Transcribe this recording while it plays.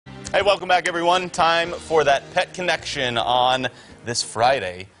Hey, welcome back, everyone. Time for that Pet Connection on this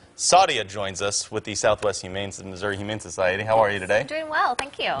Friday. Sadia joins us with the Southwest Missouri Humane Society. How are you today? I'm doing well,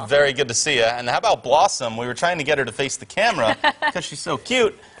 thank you. Very good to see you. And how about Blossom? We were trying to get her to face the camera because she's so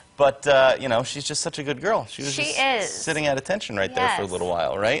cute, but, you know, she's just such a good girl. She was sitting at attention right there for a little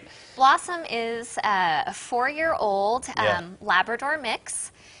while, right? Blossom is a 4-year-old Labrador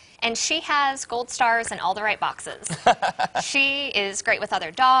mix. And she has gold stars in all the right boxes. She is great with other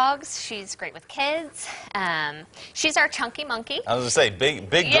dogs. She's great with kids. She's our chunky monkey. I was going to say,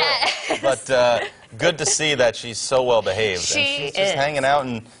 big girl. But good to see that she's so well behaved. She and she's just hanging out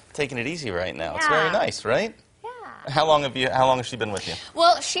and taking it easy right now. Yeah. It's very nice, right? How long has she been with you?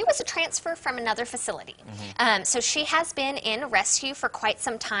 Well, she was a transfer from another facility. So she has been in rescue for quite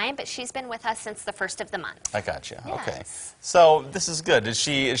some time, but she's been with us since the 1st of the month. I gotcha. Yes. Okay. So this is good. Is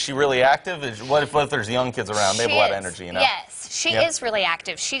she really active? What if there's young kids around? They have a lot of energy, you know? Yes, she is really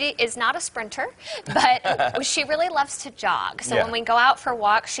active. She is not a sprinter, but she really loves to jog. So when we go out for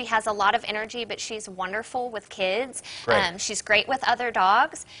walks, she has a lot of energy, but she's wonderful with kids. She's great with other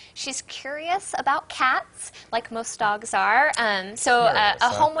dogs. She's curious about cats, like most dogs are. A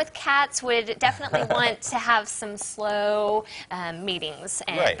home with cats would definitely want to have some slow meetings,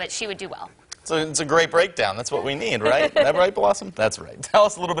 but she would do well. So it's a great breakdown. That's what we need, right? Is that right, Blossom? That's right. Tell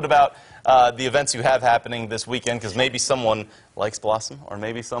us a little bit about the events you have happening this weekend, because maybe someone likes Blossom, or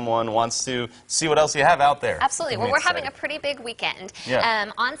maybe someone wants to see what else you have out there. Absolutely. Well, we're having a pretty big weekend.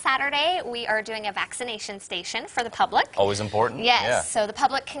 On Saturday, we are doing a vaccination station for the public. Always important. Yes. So the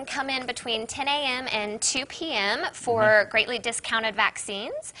public can come in between 10 a.m. and 2 p.m. for greatly discounted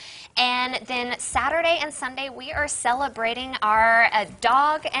vaccines. And then Saturday and Sunday, we are celebrating our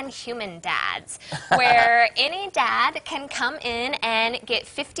dog and human dads, where any dad can come in and get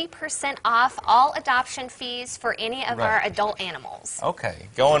 50% off all adoption fees for any of our adult animals. Okay.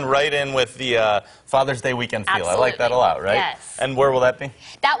 Going right in with the Father's Day weekend feel. Absolutely. I like that a lot, right? Yes. And where will that be?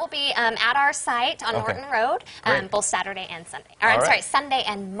 That will be at our site on Norton Road, both Saturday and Sunday. Or, I'm sorry, Sunday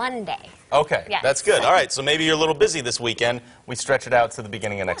and Monday. Okay, yes. That's good. All right, so maybe you're a little busy this weekend. We stretch it out to the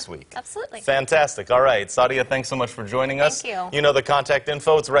beginning of next week. Absolutely. Fantastic. All right, Sadia, thanks so much for joining us. Thank you. You know the contact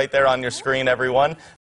info. It's right there on your screen, everyone.